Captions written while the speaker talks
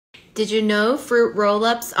Did you know fruit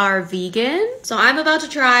roll-ups are vegan? So I'm about to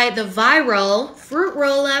try the viral fruit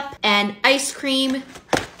roll-up and ice cream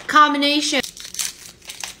combination.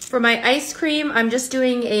 For my ice cream, I'm just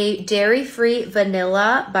doing a dairy-free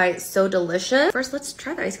vanilla by So Delicious. First, let's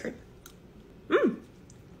try the ice cream.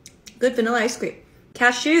 Good vanilla ice cream.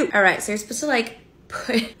 Cashew. All right, so you're supposed to like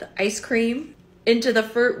put the ice cream into the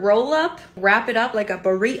fruit roll-up, wrap it up like a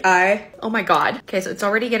burrito. Oh my God. Okay, so it's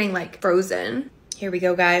already getting like frozen. Here we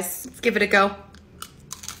go, guys. Let's give it a go.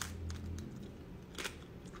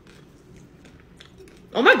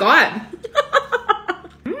 Oh my God.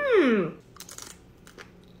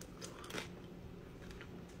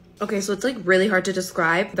 Okay, so it's like really hard to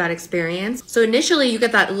describe that experience. So initially you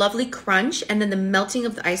get that lovely crunch and then the melting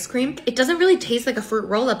of the ice cream. It doesn't really taste like a fruit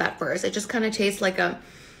roll-up at first. It just kind of tastes like a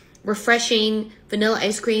refreshing vanilla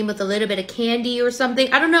ice cream with a little bit of candy or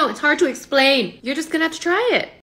something. I don't know, it's hard to explain. You're just gonna have to try it.